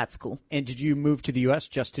went to grad school. And did you move to the U.S.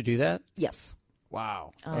 just to do that? Yes.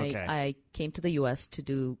 Wow. Okay. I came to the U.S. to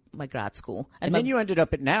do my grad school. And then you ended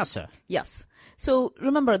up at NASA. Yes. So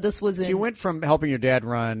remember, this was in... So you went from helping your dad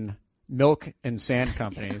run milk and sand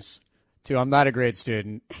companies to I'm not a great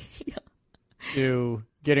student to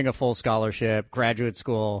getting a full scholarship, graduate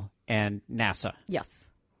school, and NASA. Yes.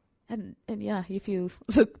 And yeah, if you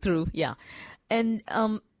look through, yeah. And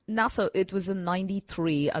NASA, it was in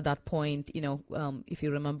 93 at that point. If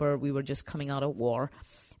you remember, we were just coming out of war.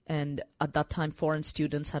 And at that time, foreign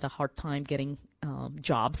students had a hard time getting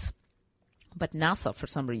jobs. But NASA, for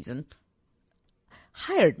some reason,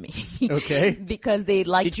 hired me. Okay. Because they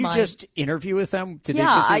liked Did you just interview with them? Did they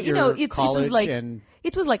visit your college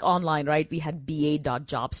it was like online, right? We had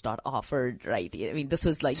ba.jobs.offered, right? I mean, this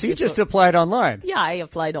was like... So you just applied online? Yeah, I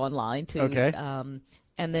applied online to... Okay.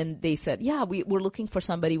 And then they said, we're looking for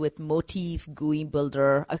somebody with Motif GUI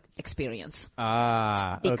builder experience.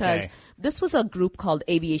 Because this was a group called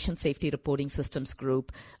Aviation Safety Reporting Systems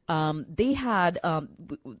Group. They had,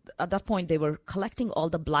 at that point, they were collecting all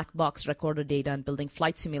the black box recorder data and building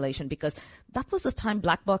flight simulation because that was the time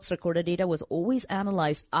black box recorder data was always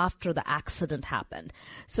analyzed after the accident happened.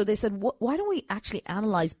 So they said, why don't we actually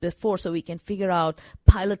analyze before so we can figure out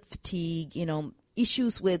pilot fatigue,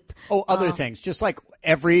 issues with other things, just like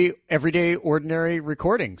everyday ordinary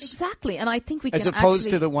recordings. Exactly. And I think we can as opposed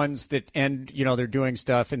to the ones that end, they're doing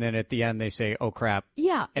stuff and then at the end they say, oh crap.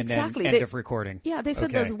 Yeah, and exactly. Then end of recording. Yeah, they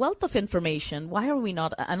said there's wealth of information. Why are we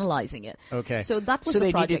not analyzing it? Okay. So that was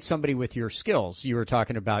the project. Needed somebody with your skills. You were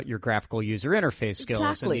talking about your graphical user interface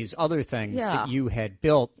skills and these other things that you had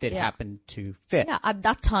built that happened to fit. Yeah, at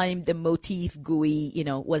that time the Motif GUI,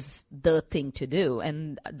 was the thing to do,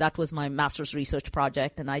 and that was my master's research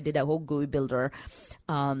project, and I did a whole GUI builder.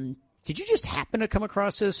 Did you just happen to come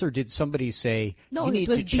across this, or did somebody say, no, you need it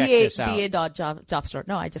was to check this out? ba.jobstart.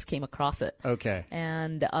 No, I just came across it. Okay.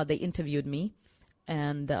 And they interviewed me,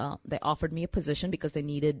 and they offered me a position because they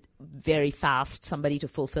needed very fast somebody to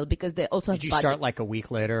fulfill because they also Did have you budget. start like a week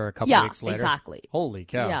later or a couple weeks later? Yeah, exactly. Holy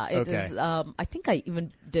cow. Yeah, it is. I think I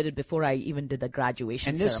even did it before I even did the graduation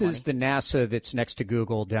And ceremony. this is the NASA that's next to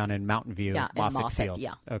Google down in Mountain View, in Moffett Field.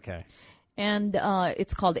 Yeah. Okay. And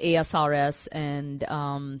it's called ASRS and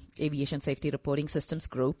Aviation Safety Reporting Systems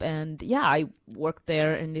Group. And I worked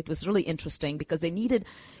there, and it was really interesting because they needed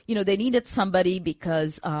somebody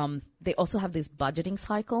because they also have this budgeting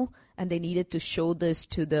cycle, and they needed to show this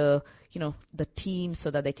to the team so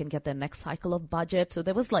that they can get their next cycle of budget. So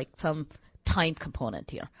there was like some time component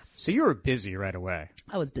here. So you were busy right away.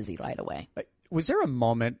 I was busy right away. Was there a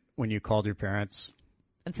moment when you called your parents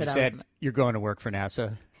and said you're going to work for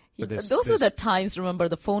NASA? Those were the times, remember,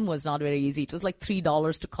 the phone was not very easy. It was like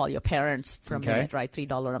 $3 to call your parents for a minute, right?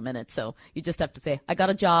 $3 a minute. So you just have to say, I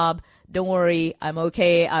got a job. Don't worry. I'm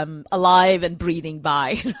okay. I'm alive and breathing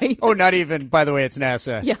by, right? Oh, not even, by the way, it's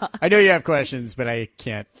NASA. Yeah. I know you have questions, but I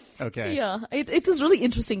can't. Okay. Yeah. It was really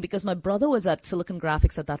interesting because my brother was at Silicon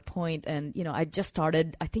Graphics at that point, and, I just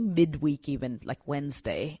started, I think midweek even, like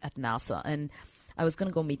Wednesday at NASA. And I was going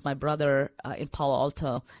to go meet my brother in Palo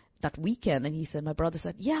Alto that weekend, and he said, my brother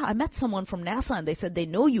said, yeah, I met someone from NASA and they said they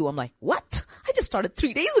know you. I'm like, what? I just started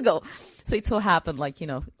 3 days ago. So it so happened, like,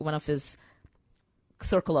 one of his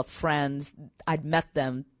circle of friends, I'd met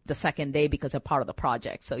them the second day because they're part of the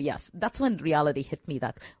project. So yes, that's when reality hit me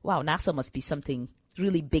that, wow, NASA must be something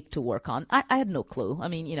really big to work on. I had no clue. I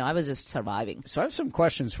mean, I was just surviving. So I have some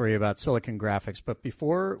questions for you about Silicon Graphics, but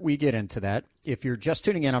before we get into that, if you're just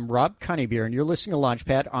tuning in, I'm Rob Conybeer, and you're listening to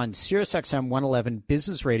Launchpad on SiriusXM 111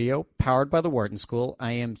 Business Radio, powered by the Wharton School.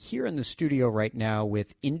 I am here in the studio right now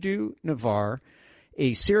with Indu Navar,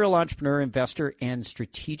 a serial entrepreneur, investor, and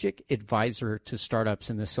strategic advisor to startups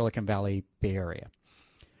in the Silicon Valley Bay Area.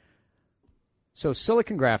 So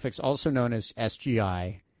Silicon Graphics, also known as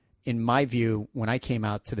SGI, in my view, when I came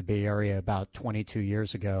out to the Bay Area about 22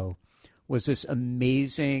 years ago, was this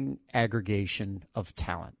amazing aggregation of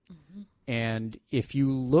talent. Mm-hmm. And if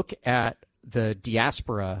you look at the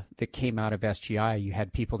diaspora that came out of SGI, you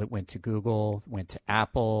had people that went to Google, went to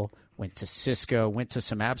Apple, went to Cisco, went to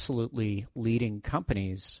some absolutely leading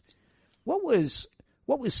companies. What was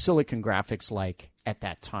Silicon Graphics like at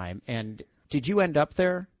that time? And did you end up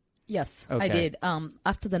there? Yes, okay. I did.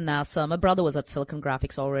 After the NASA, my brother was at Silicon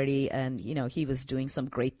Graphics already, and he was doing some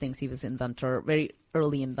great things. He was very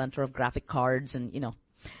early inventor of graphic cards, and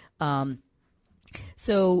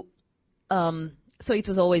so it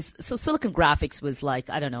was always Silicon Graphics was like,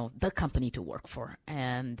 I don't know, the company to work for,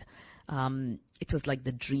 and it was like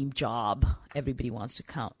the dream job everybody wants to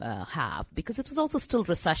have, because it was also still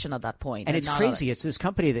recession at that point. And it's crazy. It's this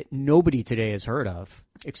company that nobody today has heard of,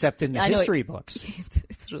 except in the history books.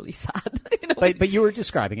 It's really sad. But you were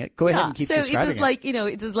describing it. Go ahead and keep describing it. So it was like,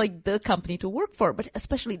 it was like the company to work for. But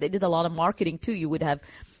especially they did a lot of marketing too. You would have,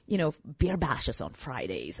 beer bashes on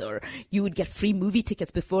Fridays, or you would get free movie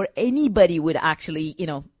tickets before anybody would actually,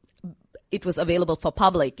 it was available for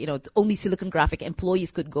public. Only Silicon Graphic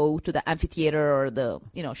employees could go to the amphitheater or the,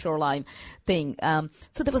 Shoreline thing.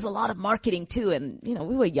 So there was a lot of marketing too. And,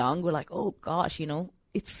 we were young. We're like, oh gosh,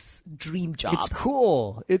 it's dream job. It's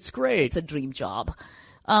cool. It's great. It's a dream job.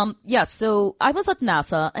 So I was at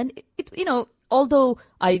NASA, and although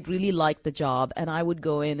I really liked the job, and I would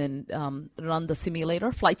go in and run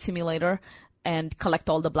the flight simulator, and collect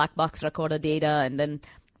all the black box recorder data, and then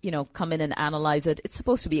come in and analyze it. It's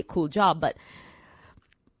supposed to be a cool job, but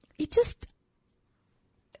it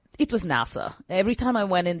was NASA. Every time I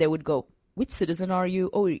went in, they would go, which citizen are you?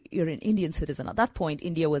 Oh, you're an Indian citizen. At that point,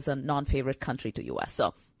 India was a non-favorite country to U.S.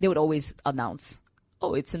 So they would always announce,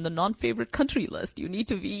 oh, it's in the non-favorite country list. You need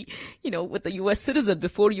to be, with a U.S. citizen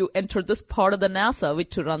before you enter this part of the NASA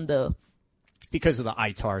to run the... Because of the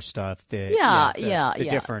ITAR stuff, the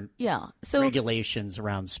different regulations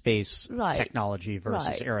around space technology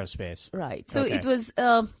versus aerospace. Right. So it was,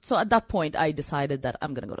 so at that point, I decided that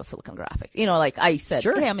I'm going to go to Silicon Graphics. Like I said,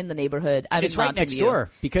 sure. Hey, I'm in the neighborhood. It's right next door,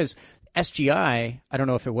 because SGI, I don't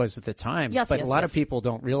know if it was at the time, but a lot of people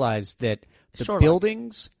don't realize that the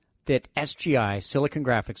buildings that SGI, Silicon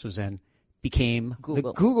Graphics, was in, became the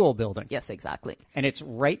Google building. Yes, exactly. And it's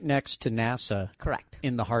right next to NASA. Correct.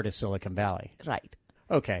 In the heart of Silicon Valley. Right.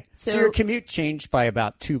 Okay. So your commute changed by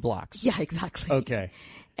about 2 blocks. Yeah, exactly. Okay.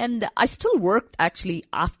 And I still worked actually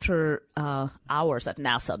after hours at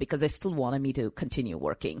NASA, because they still wanted me to continue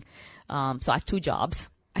working. So I had 2 jobs.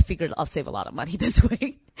 I figured I'll save a lot of money this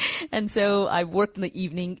way. And so I worked in the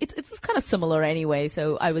evening. It's kind of similar anyway.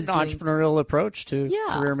 So I was doing entrepreneurial approach to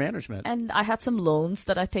career management. And I had some loans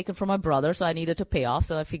that I'd taken from my brother, so I needed to pay off.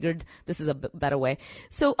 So I figured this is a better way.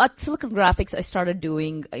 So at Silicon Graphics, I started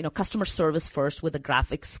doing, customer service first with the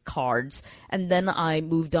graphics cards. And then I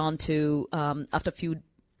moved on to, after a few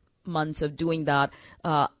months of doing that,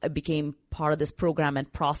 I became part of this program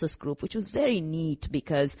and process group, which was very neat,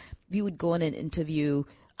 because we would go in and interview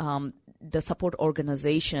the support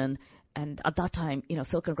organization. And at that time,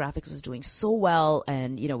 Silicon Graphics was doing so well,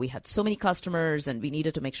 and, we had so many customers, and we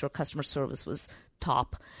needed to make sure customer service was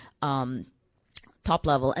top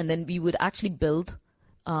level. And then we would actually build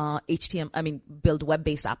build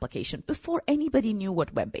web-based application before anybody knew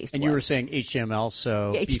what web-based was. And you were saying HTML,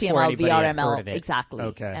 so HTML, VRML, exactly.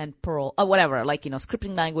 Okay. And Perl, whatever,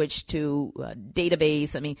 scripting language to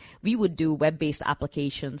database. We would do web-based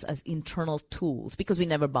applications as internal tools, because we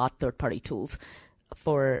never bought third-party tools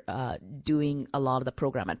for doing a lot of the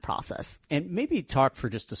program and process. And maybe talk for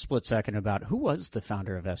just a split second about who was the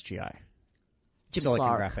founder of SGI?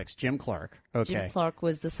 Silicon Graphics. Jim Clark. Okay. Jim Clark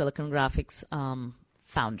was the Silicon Graphics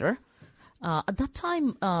founder. At that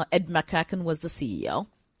time, Ed McCracken was the CEO.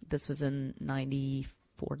 This was in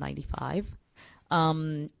 94, 95.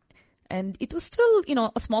 And it was still,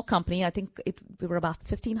 a small company. I think we were about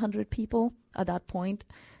 1,500 people at that point.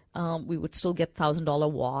 we would still get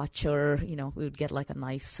 $1,000 watch, or we would get like a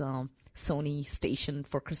nice Sony station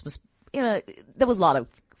for Christmas. There was a lot of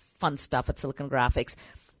fun stuff at Silicon Graphics.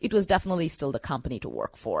 It was definitely still the company to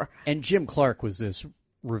work for. And Jim Clark was this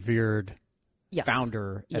revered Yes.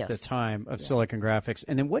 founder at Yes. the time of Silicon Graphics.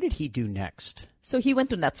 And then what did he do next? So he went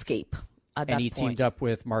to Netscape at that And he point. teamed up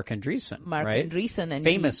with Mark Andreessen, Mark right? Andreessen, and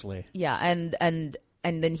famously. and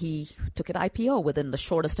then he took it IPO within the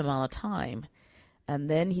shortest amount of time, and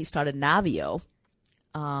then he started Navio.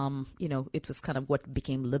 It was kind of what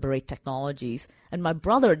became Liberate Technologies, and my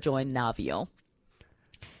brother joined Navio,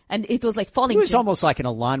 and it was like falling. He was almost like an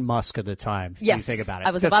Elon Musk of the time. If Yes, you think about it.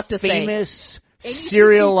 I was The about to say. famous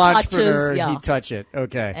serial he touches, entrepreneur. yeah. He'd touch it.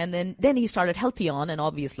 Okay. And then he started Healthion, and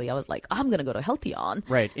obviously I was like, I'm going to go to Healthion.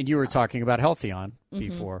 Right. And you were talking about Healthion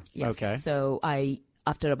before. Yes. Okay. So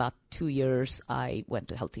after about 2 years, I went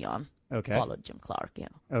to Healthion. Okay. Followed Jim Clark. Yeah.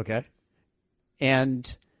 Okay.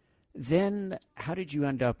 And then how did you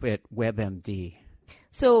end up at WebMD?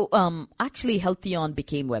 So actually, Healthion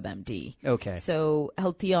became WebMD. Okay. So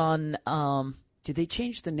Healthion, Did they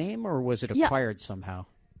change the name or was it Yeah. acquired somehow?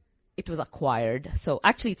 it was acquired. So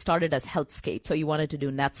actually, it started as Healthscape. So you wanted to do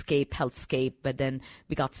Netscape, Healthscape, but then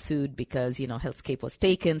we got sued because Healthscape was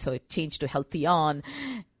taken, so it changed to Healthion,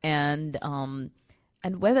 and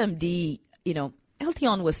WebMD.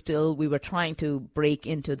 Healthion was still, we were trying to break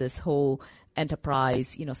into this whole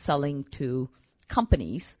enterprise, selling to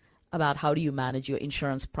companies about how do you manage your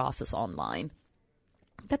insurance process online.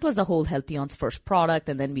 That was the whole Healthion's first product,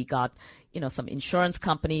 and then we got some insurance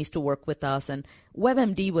companies to work with us, and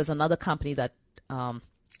WebMD was another company that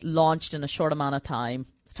launched in a short amount of time,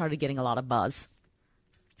 started getting a lot of buzz.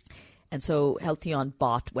 And so Healthion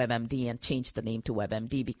bought WebMD and changed the name to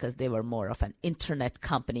WebMD because they were more of an internet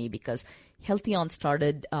company, because Healthion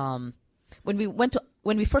started when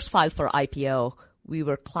we first filed for IPO, we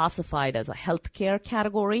were classified as a healthcare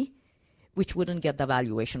category, which wouldn't get the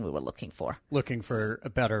valuation we were looking for. Looking for a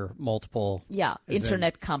better multiple. Yeah,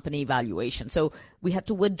 internet company valuation. So we had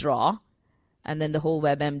to withdraw, and then the whole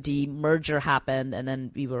WebMD merger happened, and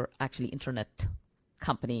then we were actually internet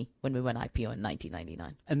company when we went IPO in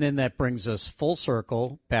 1999. And then that brings us full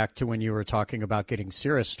circle back to when you were talking about getting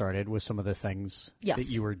Cirrus started with some of the things Yes. that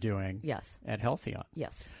you were doing Yes. at Healthion.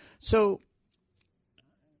 Yes. So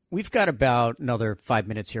we've got about another 5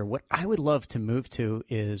 minutes here. What I would love to move to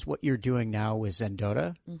is what you're doing now with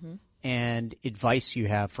Zendota and advice you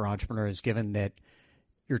have for entrepreneurs, given that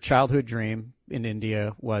your childhood dream in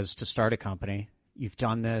India was to start a company. You've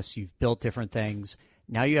done this. You've built different things.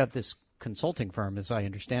 Now you have this consulting firm, as I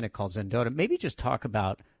understand it, called Zendota. Maybe just talk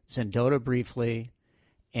about Zendota briefly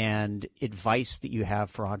and advice that you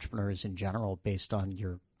have for entrepreneurs in general based on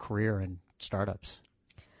your career in startups.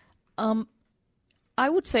 I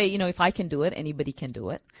would say, if I can do it, anybody can do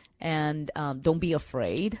it. And don't be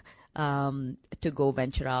afraid to go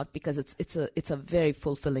venture out, because it's a very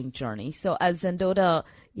fulfilling journey. So as Zendota,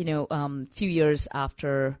 few years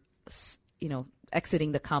after,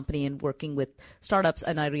 exiting the company and working with startups,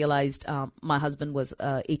 and I realized my husband was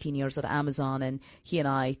 18 years at Amazon, and he and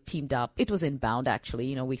I teamed up. It was inbound,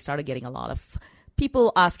 actually. We started getting a lot of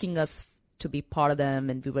people asking us to be part of them,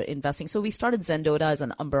 and we were investing. So we started Zendota as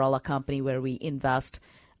an umbrella company where we invest,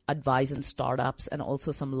 advise in startups, and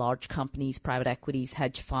also some large companies, private equities,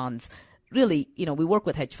 hedge funds. Really, we work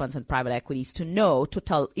with hedge funds and private equities to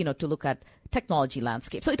look at technology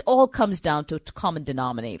landscape. So it all comes down to common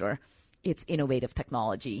denominator. It's innovative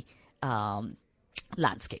technology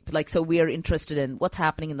landscape. So we are interested in what's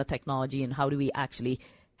happening in the technology and how do we actually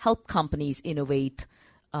help companies innovate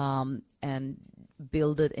and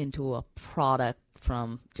build it into a product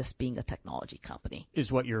from just being a technology company.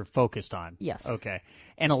 Is what you're focused on. Yes. Okay.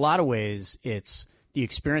 In a lot of ways, it's the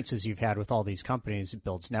experiences you've had with all these companies. It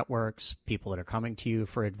builds networks, people that are coming to you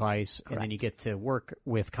for advice, and then you get to work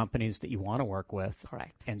with companies that you want to work with.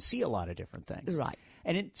 Correct. And see a lot of different things. Right.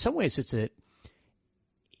 And in some ways,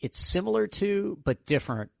 it's similar to, but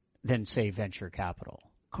different than, say, venture capital.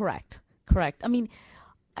 Correct. I mean,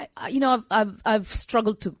 I've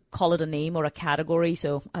struggled to call it a name or a category,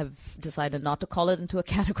 so I've decided not to call it into a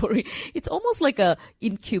category. It's almost like a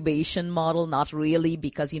incubation model, not really,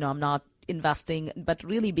 because I'm not investing, but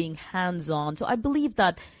really being hands-on. So I believe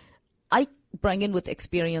that I bring in with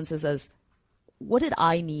experiences as, what did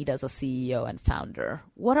I need as a CEO and founder?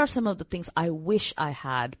 What are some of the things I wish I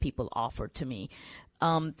had people offer to me?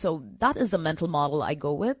 So that is the mental model I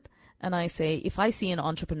go with. And I say, if I see an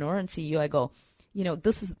entrepreneur and CEO, I go,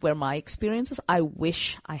 this is where my experience is. I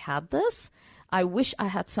wish I had this. I wish I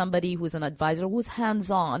had somebody who's an advisor who's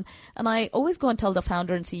hands-on. And I always go and tell the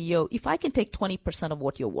founder and CEO, if I can take 20% of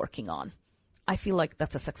what you're working on, I feel like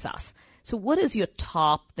that's a success. So what is your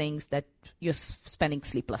top things that you're spending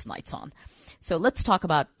sleepless nights on? So let's talk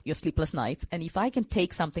about your sleepless nights. And if I can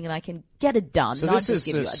take something and I can get it done, so not this just is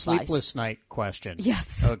give the you advice. sleepless night question.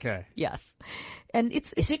 Yes. Okay. Yes. And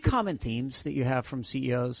Is it common themes that you have from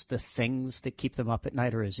CEOs, the things that keep them up at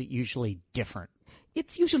night, or is it usually different?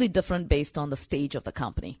 It's usually different based on the stage of the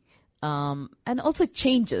company. And also it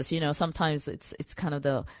changes, sometimes it's kind of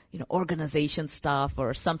the, organization stuff,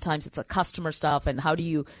 or sometimes it's a customer stuff. And how do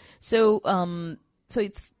you, so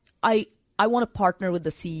I want to partner with the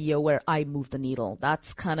CEO where I move the needle.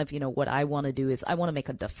 That's kind of, what I want to do is I want to make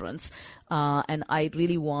a difference. And I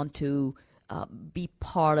really want to be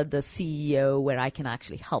part of the CEO where I can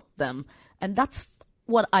actually help them. And that's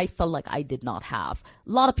what I felt like I did not have.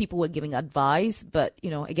 A lot of people were giving advice, but,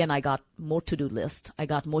 again, I got more to-do list. I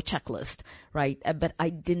got more checklist, right? But I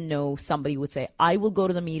didn't know somebody would say, I will go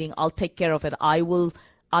to the meeting. I'll take care of it. I will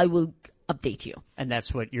update you. And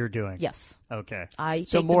that's what you're doing? Yes. Okay.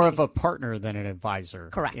 So more of a partner than an advisor.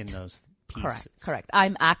 Correct. In those pieces. Correct.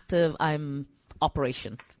 I'm active. I'm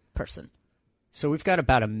operation person. So we've got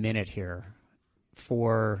about a minute here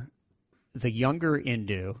for the younger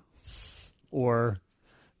Indu, or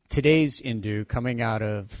today's Indu coming out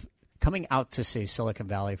to, say, Silicon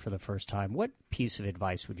Valley for the first time. What piece of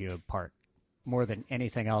advice would you impart, more than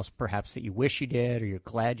anything else, perhaps, that you wish you did or you're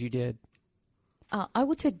glad you did? I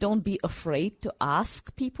would say don't be afraid to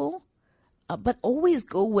ask people, but always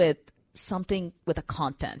go with something with a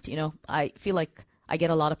content. I feel like I get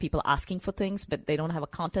a lot of people asking for things, but they don't have a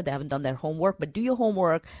content. They haven't done their homework. But do your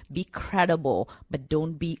homework, be credible, but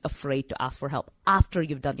don't be afraid to ask for help after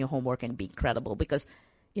you've done your homework and be credible, because,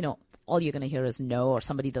 all you're going to hear is no, or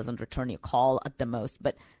somebody doesn't return your call at the most.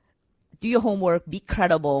 But do your homework, be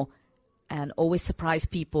credible, and always surprise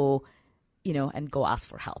people, and go ask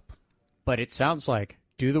for help. But it sounds like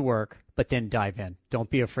do the work, but then dive in. Don't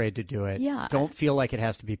be afraid to do it. Yeah. Don't feel like it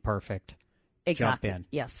has to be perfect. Exactly. Jump in.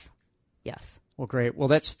 Yes. Well, great. Well,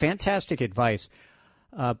 that's fantastic advice.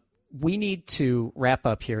 We need to wrap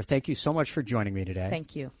up here. Thank you so much for joining me today.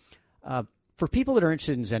 Thank you. For people that are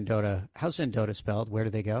interested in Zendota, how's Zendota spelled? Where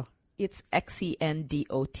do they go? It's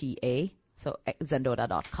Xendota, so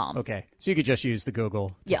Zendota.com. Okay. So you could just use the Google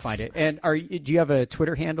to Yes. find it. And do you have a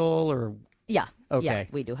Twitter handle or? Yeah. Okay. Yeah,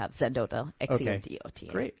 we do have Zendota, Xendota. Okay.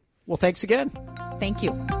 Great. Well, thanks again. Thank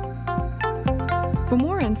you. For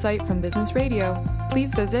more insight from Business Radio,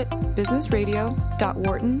 please visit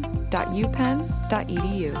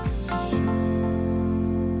businessradio.wharton.upenn.edu.